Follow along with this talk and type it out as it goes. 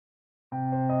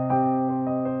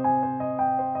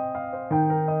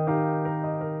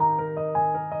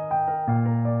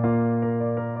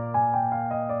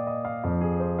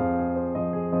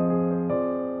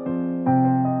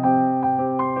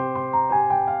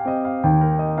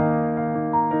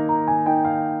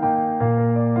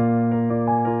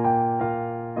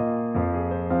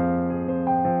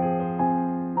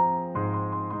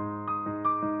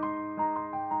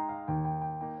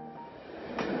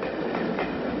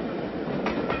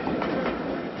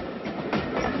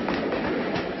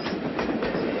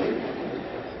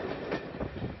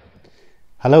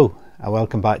Hello and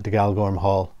welcome back to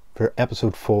Galgormhall for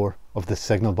episode 4 of the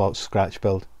signal box scratch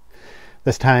build.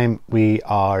 This time we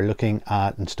are looking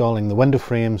at installing the window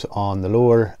frames on the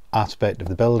lower aspect of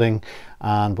the building,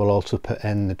 and we'll also put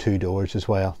in the 2 doors as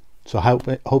well. So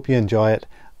I hope you enjoy it,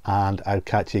 and I'll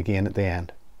catch you again at the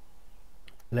end.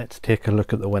 Let's take a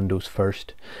look at the windows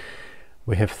first.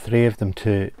 We have 3 of them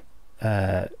to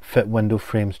fit window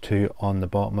frames to on the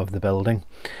bottom of the building.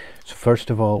 So first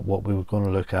of all, what we were going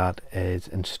to look at is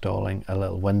installing a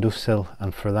little windowsill,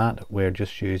 and for that we're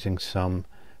just using some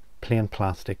plain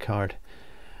Plasticard,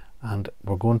 and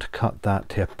we're going to cut that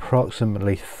to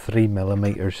approximately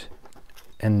 3mm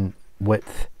in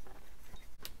width.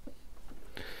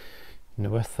 Now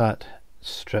with that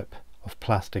strip of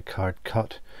Plasticard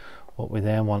cut, what we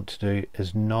then want to do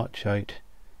is notch out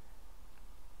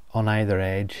on either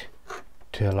edge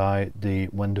to allow the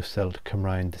windowsill to come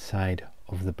round the side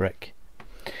of the brick.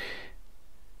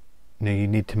 Now you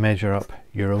need to measure up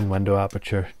your own window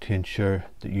aperture to ensure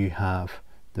that you have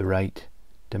the right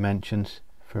dimensions.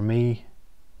 For me,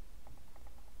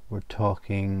 we're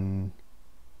talking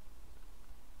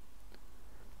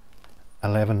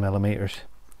 11mm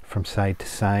from side to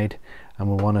side, and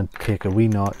we want to take a wee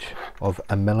notch of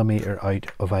 1mm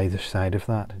out of either side of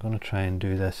that. I'm going to try and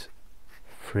do this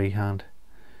freehand.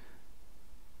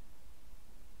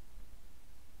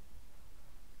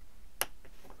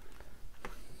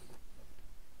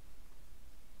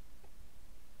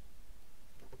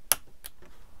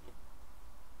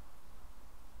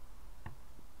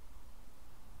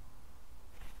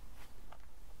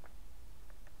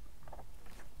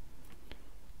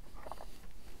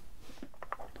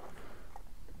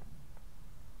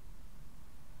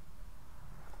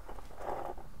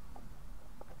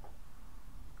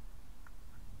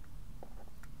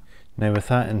 Now with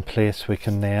that in place, we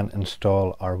can then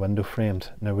install our window frames.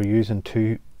 Now we're using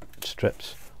 2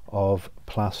 strips of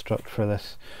Plastruct for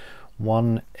this.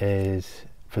 One is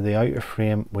for the outer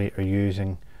frame, we are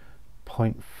using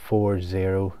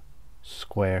 0.40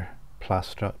 square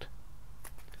Plastruct,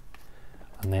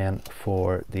 and then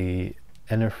for the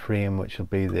inner frame, which will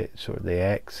be the sort of the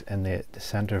X in the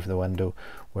center of the window,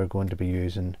 we're going to be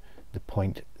using the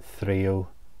 0.30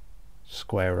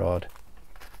 square rod.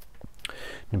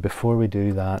 Now before we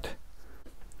do that,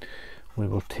 we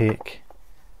will take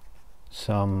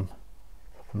some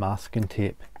masking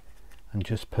tape and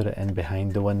just put it in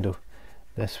behind the window.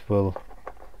 This will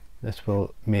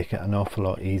make it an awful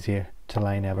lot easier to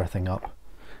line everything up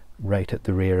right at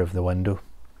the rear of the window.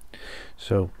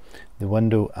 So the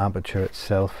window aperture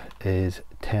itself is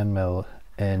 10mm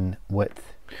in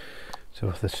width. So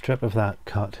with a strip of that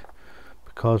cut,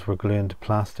 because we're gluing to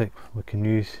plastic, we can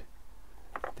use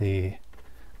the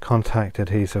contact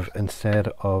adhesive instead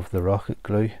of the rocket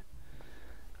glue,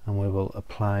 and we will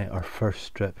apply our first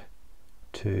strip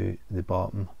to the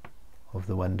bottom of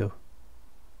the window.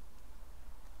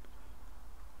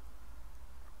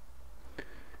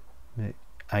 Now,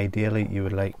 ideally you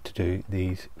would like to do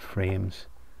these frames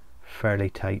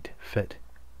fairly tight fit.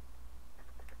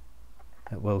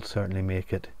 It will certainly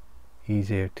make it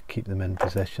easier to keep them in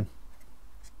position.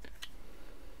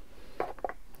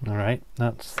 Alright,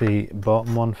 that's the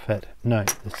bottom one fit. Now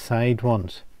the side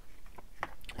ones,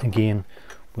 again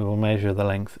we will measure the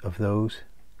length of those,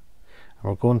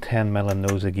 and we're going 10mm in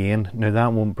those again. Now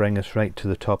that won't bring us right to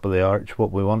the top of the arch.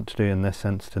 What we want to do in this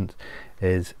instance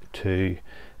is to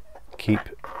keep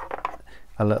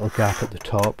a little gap at the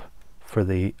top for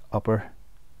the upper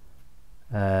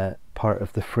part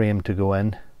of the frame to go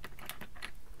in.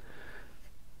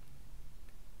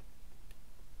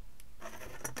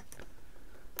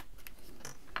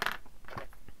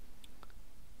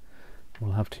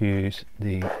 We'll have to use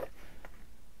the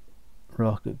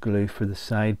rocket glue for the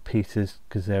side pieces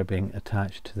because they're being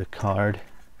attached to the card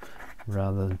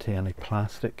rather than to any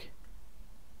plastic.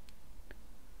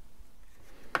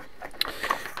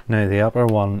 Now the upper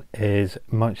one is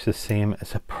much the same.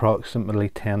 It's approximately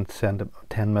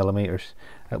 10mm.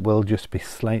 It will just be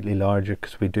slightly larger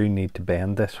because we do need to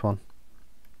bend this one.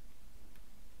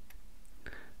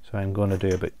 So I'm going to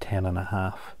do about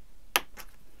 10.5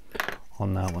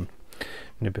 on that one.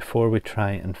 Now before we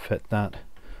try and fit that,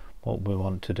 what we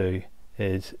want to do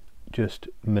is just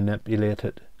manipulate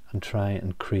it and try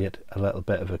and create a little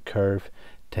bit of a curve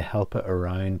to help it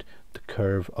around the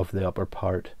curve of the upper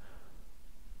part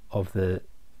of the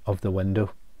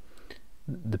window.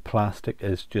 The plastic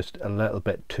is just a little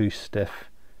bit too stiff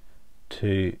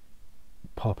to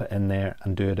pop it in there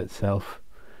and do it itself,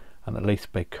 and at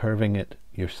least by curving it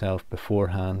yourself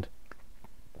beforehand,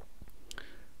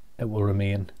 it will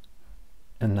remain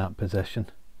in that position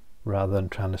rather than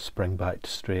trying to spring back to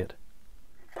straight.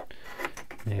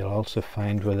 Now you'll also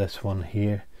find with this one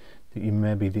here that you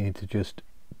maybe need to just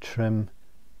trim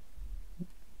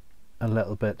a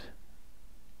little bit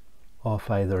off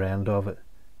either end of it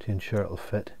to ensure it'll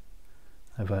fit.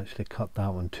 I've actually cut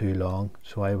that one too long,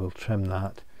 so I will trim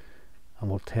that and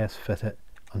we'll test fit it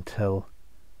until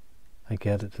I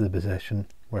get it to the position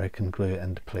where I can glue it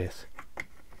into place.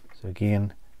 So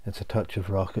again, it's a touch of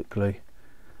rocket glue,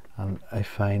 and I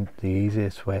find the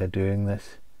easiest way of doing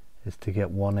this is to get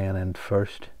one end in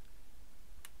first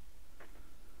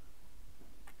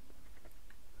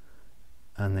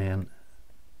and then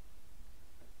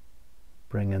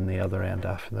bring in the other end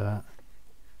after that.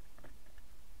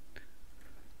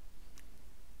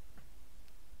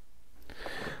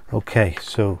 Okay,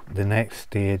 so the next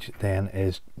stage then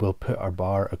is we'll put our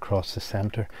bar across the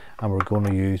center, and we're going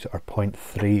to use our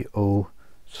 0.30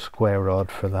 square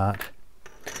rod for that.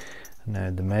 Now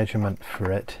the measurement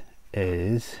for it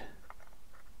is,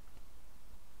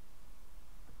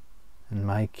 in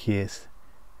my case,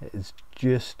 it is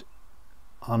just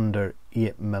under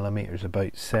 8 millimeters,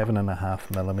 about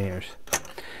 7.5 millimeters.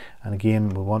 And again,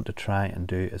 we want to try and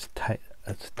do as tight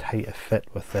a fit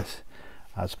with this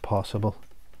as possible.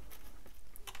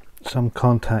 Some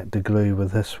contact the glue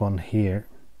with this one here,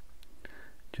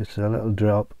 just a little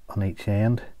drop on each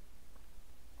end,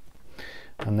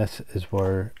 and this is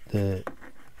where the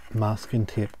masking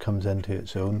tape comes into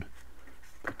its own,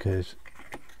 because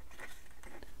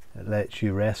it lets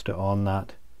you rest it on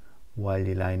that while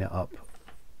you line it up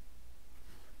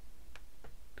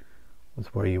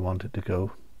with where you want it to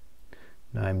go.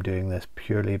 Now I'm doing this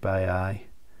purely by eye,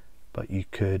 but you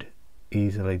could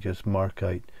easily just mark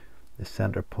out the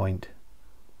center point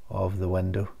of the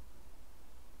window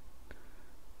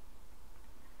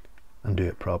and do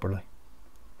it properly.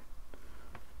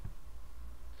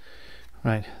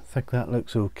 Right, I think that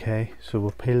looks okay, so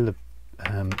we'll peel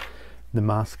the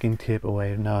masking tape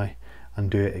away now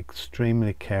and do it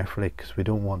extremely carefully, because we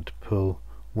don't want to pull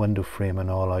window frame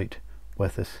and all out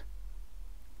with us.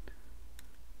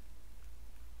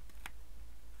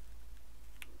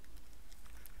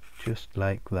 Just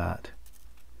like that.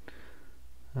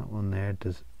 That one there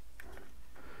does,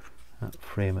 that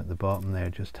frame at the bottom there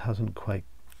just hasn't quite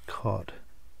caught.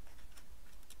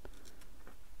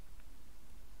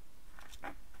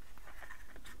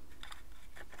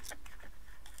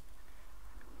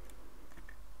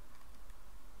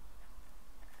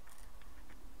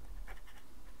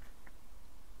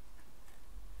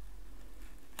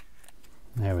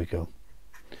 There we go.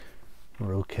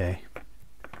 We're okay.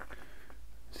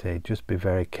 Say, just be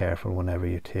very careful whenever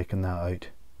you're taking that out.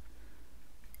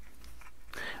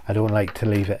 I don't like to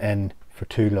leave it in for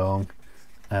too long,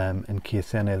 in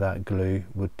case any of that glue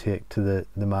would take to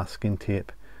the masking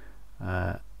tape,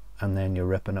 and then you're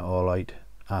ripping it all out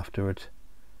afterwards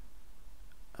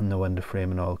and the window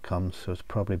frame and all comes, so it's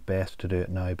probably best to do it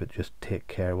now, but just take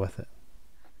care with it.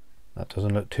 That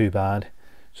doesn't look too bad.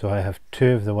 So I have 2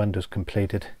 of the windows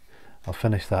completed. I'll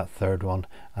finish that third one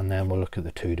and then we'll look at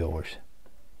the 2 doors.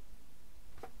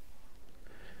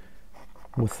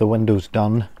 With the windows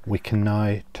done, we can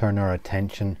now turn our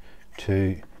attention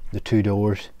to the 2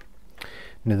 doors.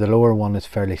 Now the lower one is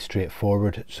fairly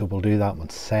straightforward, so we'll do that one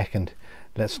second.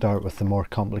 Let's start with the more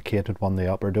complicated one,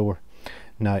 the upper door.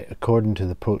 Now, according to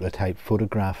the prototype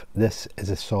photograph, this is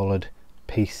a solid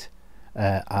piece,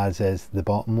 as is the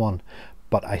bottom one,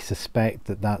 but I suspect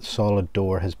that that solid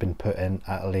door has been put in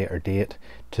at a later date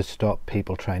to stop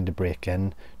people trying to break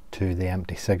in to the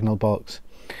empty signal box.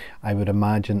 I would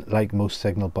imagine, like most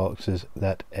signal boxes,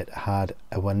 that it had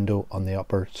a window on the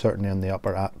upper, certainly on the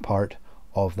upper part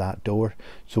of that door,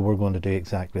 so we're going to do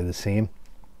exactly the same.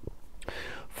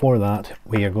 For that,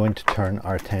 we are going to turn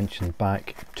our attention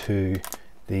back to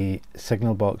the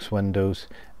signal box windows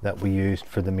that we used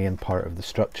for the main part of the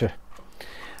structure,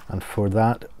 and for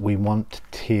that we want to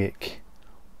take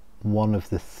one of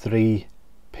the 3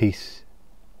 piece,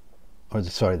 or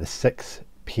the 6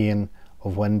 pane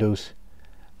of windows,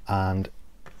 and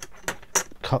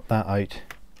cut that out,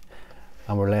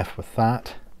 and we're left with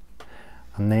that.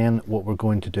 And then what we're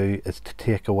going to do is to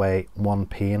take away 1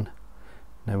 pane.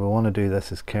 Now we want to do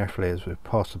this as carefully as we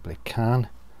possibly can,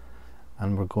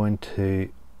 and we're going to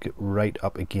get right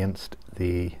up against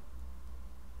the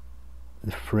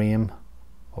frame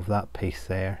of that piece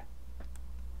there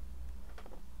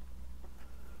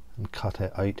and cut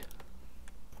it out,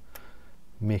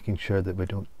 making sure that we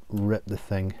don't rip the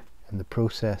thing in the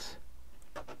process.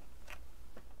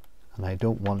 And I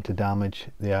don't want to damage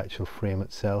the actual frame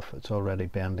itself. It's already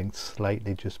bending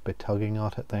slightly just by tugging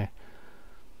at it there.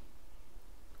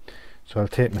 So I'll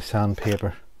take my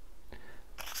sandpaper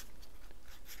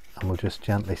and we'll just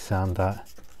gently sand that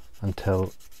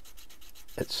until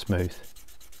it's smooth.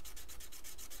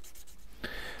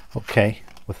 Okay,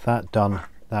 with that done,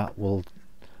 that will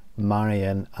marry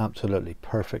in absolutely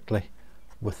perfectly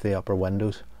with the upper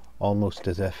windows, almost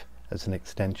as if it's an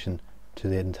extension to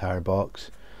the entire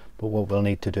box. But what we'll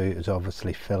need to do is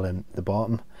obviously fill in the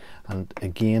bottom, and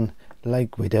again,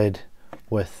 like we did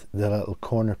with the little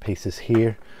corner pieces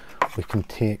here, we can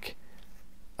take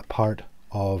a part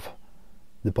of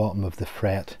the bottom of the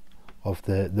fret of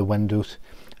the windows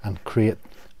and create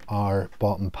our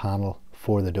bottom panel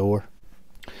for the door.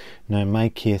 Now in my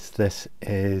case this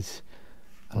is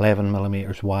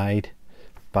 11mm wide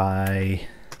by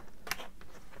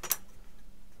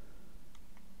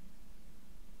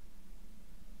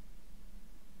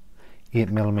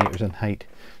 8mm in height,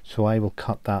 so I will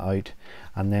cut that out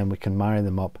and then we can marry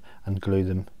them up and glue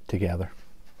them together.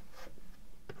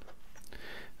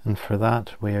 And for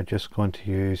that we are just going to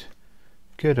use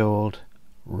good old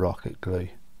rocket glue.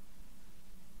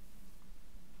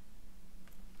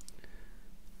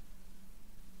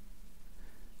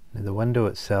 Now the window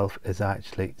itself is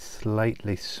actually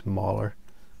slightly smaller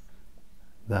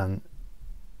than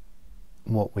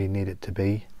what we need it to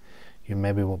be. You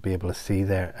maybe won't be able to see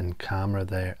there in camera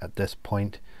there at this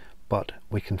point, but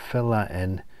we can fill that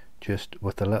in just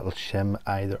with a little shim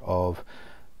either of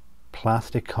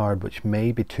Plasticard, which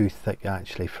may be too thick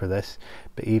actually for this,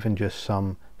 but even just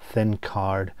some thin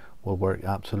card will work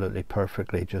absolutely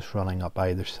perfectly, just running up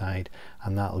either side,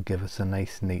 and that'll give us a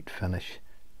nice neat finish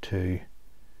to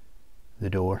the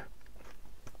door.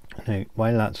 Now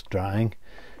while that's drying,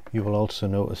 you will also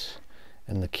notice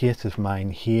in the case of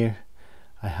mine here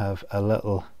I have a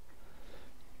little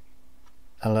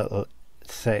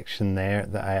section there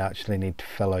that I actually need to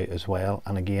fill out as well,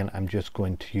 and again I'm just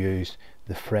going to use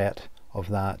the fret of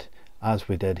that as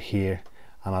we did here,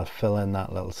 and I'll fill in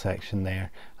that little section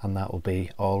there, and that will be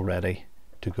all ready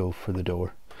to go for the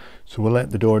door. So we'll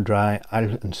let the door dry,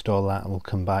 I'll install that, and we'll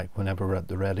come back whenever we're at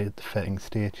the fitting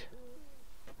stage.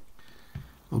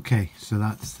 Okay, so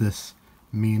that's this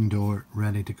main door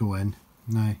ready to go in.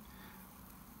 Now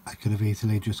I could have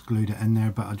easily just glued it in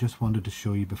there, but I just wanted to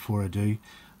show you before I do.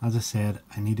 As I said,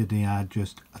 I needed to add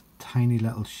just a tiny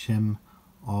little shim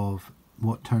of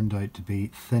what turned out to be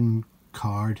thin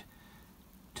card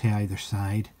to either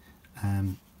side.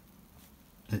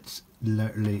 It's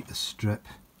literally a strip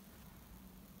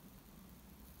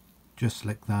just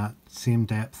like that, same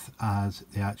depth as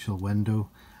the actual window,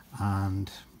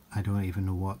 and I don't even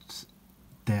know what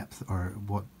depth or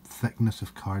what thickness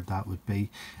of card that would be.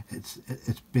 It's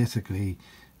basically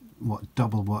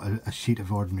double what a sheet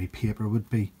of ordinary paper would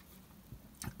be.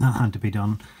 That had to be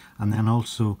done, and then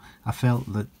also I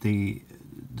felt that the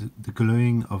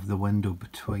gluing of the window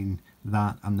between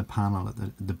that and the panel at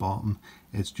the bottom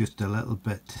is just a little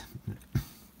bit,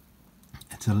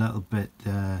 it's a little bit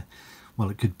well,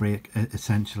 it could break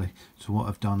essentially. So what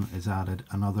I've done is added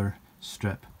another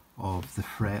strip of the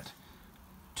fret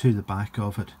to the back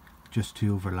of it just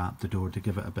to overlap the door to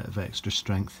give it a bit of extra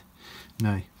strength.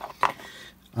 Now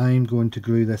I'm going to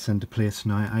glue this into place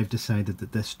now. I've decided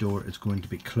that this door is going to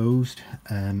be closed.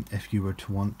 If you were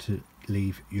to want to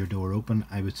leave your door open,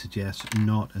 I would suggest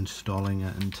not installing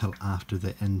it until after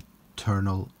the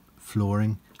internal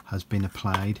flooring has been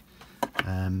applied,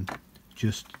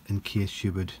 just in case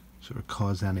you would sort of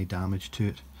cause any damage to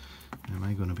it. Am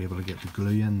I going to be able to get the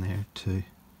glue in there to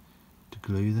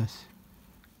glue this?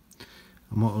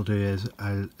 And what I'll do is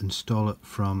I'll install it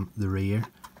from the rear,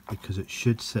 because it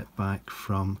should sit back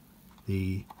from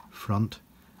the front,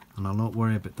 and I'll not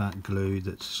worry about that glue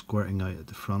that's squirting out at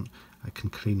the front. I can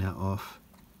clean it off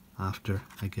after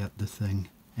I get the thing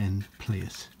in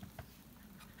place.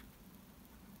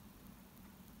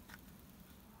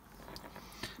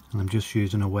 And I'm just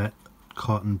using a wet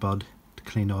cotton bud to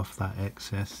clean off that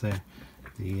excess there.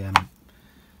 The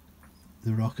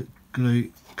rocket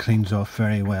glue cleans off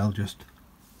very well just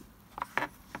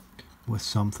with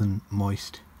something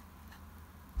moist.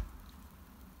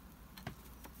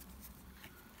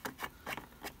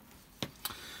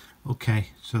 Okay,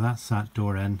 so that's that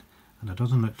door in, and it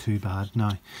doesn't look too bad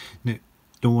now. Now,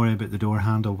 don't worry about the door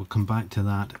handle, we'll come back to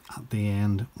that at the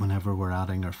end whenever we're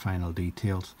adding our final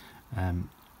details.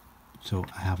 So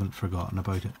I haven't forgotten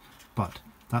about it, but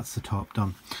that's the top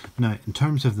done. Now in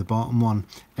terms of the bottom one,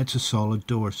 it's a solid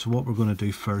door, so what we're going to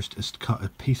do first is cut a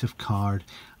piece of card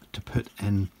to put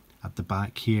in at the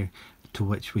back here, to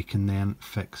which we can then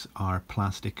fix our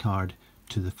Plasticard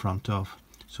to the front of.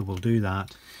 So we'll do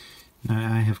that. Now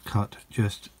I have cut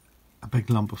just a big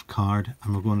lump of card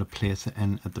and we're going to place it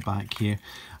in at the back here.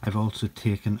 I've also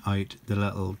taken out the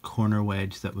little corner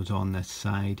wedge that was on this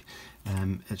side.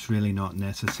 It's really not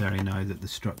necessary now that the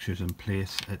structure's in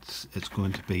place. It's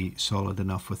going to be solid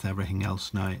enough with everything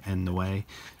else now in the way.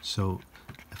 So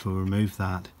if we remove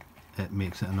that, it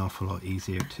makes it an awful lot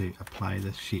easier to apply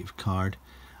this sheet of card.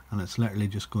 And it's literally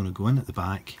just going to go in at the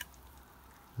back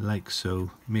like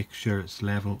so. Make sure it's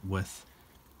level with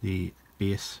the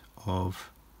base of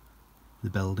the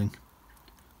building.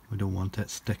 We don't want it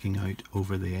sticking out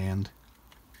over the end.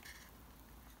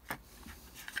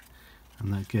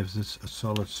 And that gives us a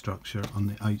solid structure on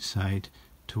the outside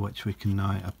to which we can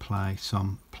now apply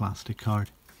some Plasticard.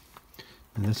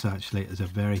 And this actually is a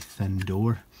very thin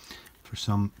door for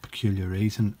some peculiar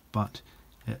reason, but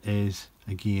it is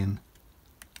again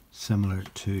similar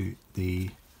to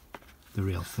the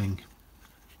real thing.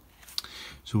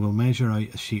 So we'll measure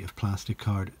out a sheet of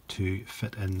Plasticard to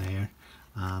fit in there,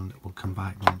 and we'll come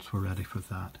back once we're ready for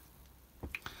that.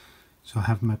 So I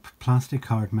have my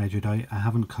Plasticard measured out. I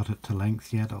haven't cut it to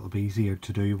length yet. It'll be easier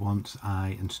to do once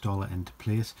I install it into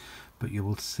place, but you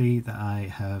will see that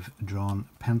I have drawn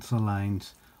pencil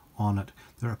lines on it.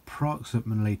 They're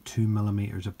approximately 2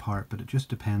 millimeters apart, but it just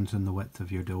depends on the width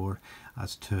of your door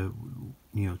as to,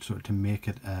 you know, sort of to make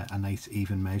it a nice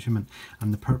even measurement.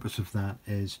 And the purpose of that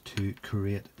is to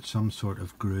create some sort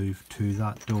of groove to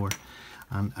that door.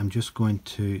 And I'm just going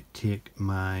to take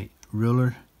my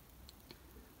ruler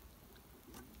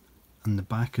and the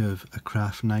back of a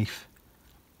craft knife,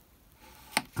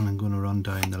 and I'm going to run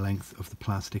down the length of the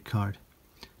Plasticard.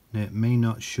 Now it may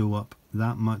not show up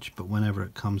that much, but whenever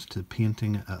it comes to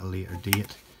painting it at a later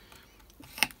date,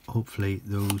 hopefully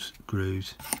those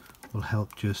grooves will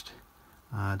help just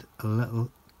add a little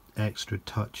extra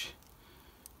touch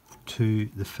to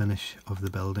the finish of the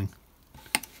building.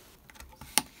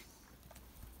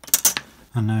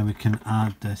 And now we can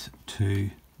add this to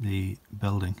the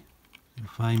building.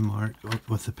 If I mark up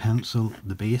with the pencil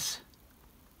the base,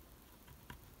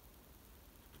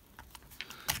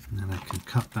 and then I can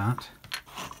cut that.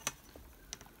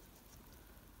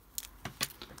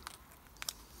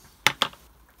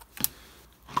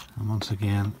 And once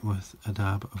again with a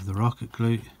dab of the rocket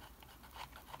glue,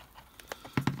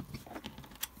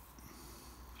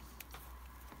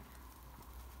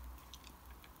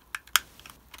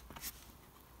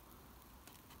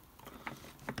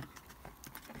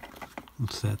 we'll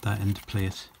set that into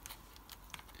place.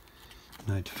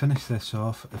 Now to finish this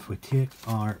off, if we take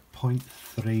our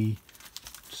 0.3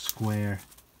 square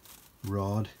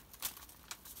rod,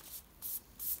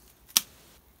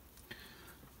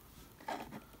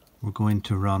 we're going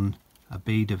to run a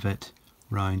bead of it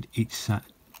round each side,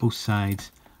 both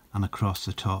sides and across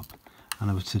the top. And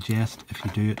I would suggest if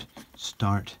you do it,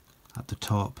 start at the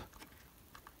top.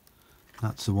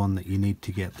 That's the one that you need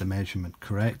to get the measurement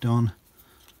correct on.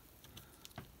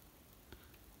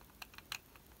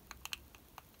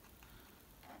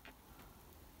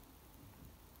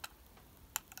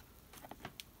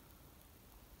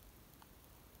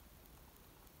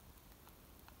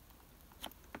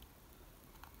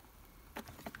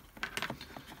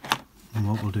 And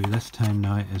what we'll do this time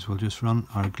now is we'll just run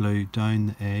our glue down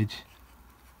the edge,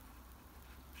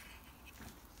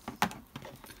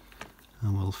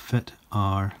 and we'll fit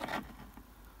our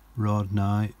rod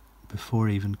now before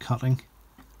even cutting.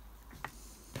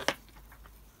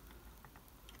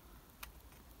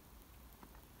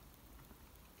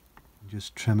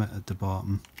 Just trim it at the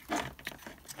bottom.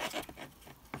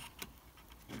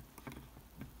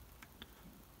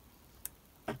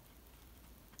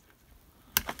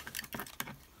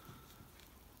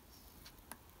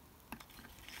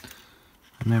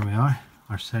 And there we are,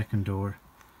 our second door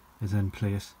is in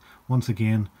place. Once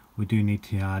again, we do need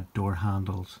to add door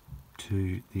handles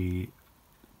to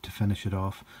finish it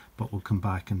off, but we'll come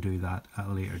back and do that at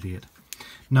a later date.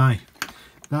 Now,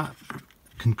 that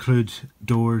concludes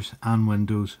doors and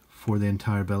windows for the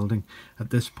entire building.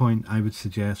 At this point, I would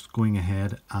suggest going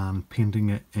ahead and painting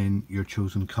it in your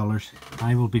chosen colours.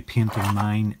 I will be painting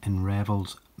mine in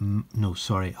Revell's,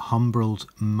 Humbrol's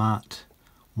Matte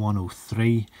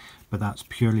 103, but that's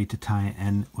purely to tie it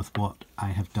in with what I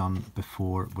have done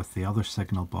before with the other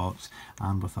signal box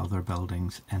and with other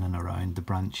buildings in and around the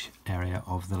branch area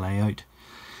of the layout.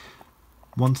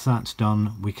 Once that's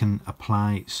done, we can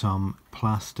apply some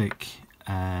plastic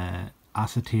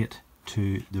acetate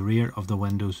to the rear of the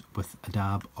windows with a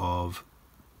dab of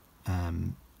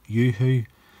Yoo-hoo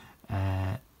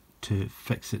to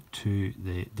fix it to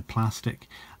the plastic,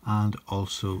 and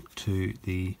also to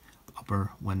the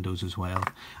upper windows as well,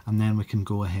 and then we can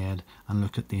go ahead and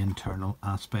look at the internal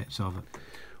aspects of it.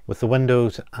 With the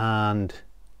windows and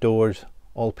doors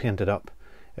all painted up,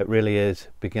 it really is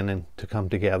beginning to come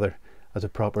together as a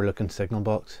proper looking signal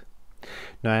box.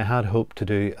 Now, I had hoped to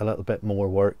do a little bit more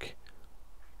work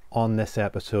on this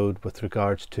episode with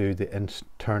regards to the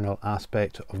internal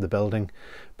aspect of the building,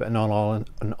 but in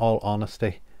all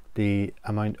honesty, the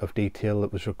amount of detail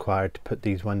that was required to put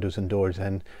these windows and doors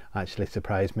in actually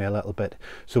surprised me a little bit.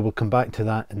 So we'll come back to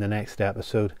that in the next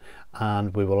episode,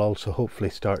 and we will also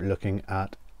hopefully start looking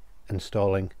at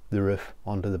installing the roof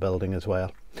onto the building as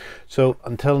well. So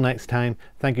until next time,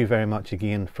 thank you very much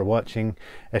again for watching.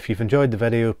 If you've enjoyed the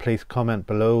video, please comment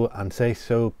below and say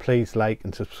so. Please like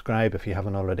and subscribe if you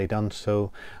haven't already done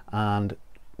so, and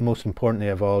most importantly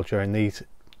of all, during these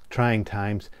trying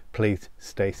times, please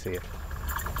stay safe.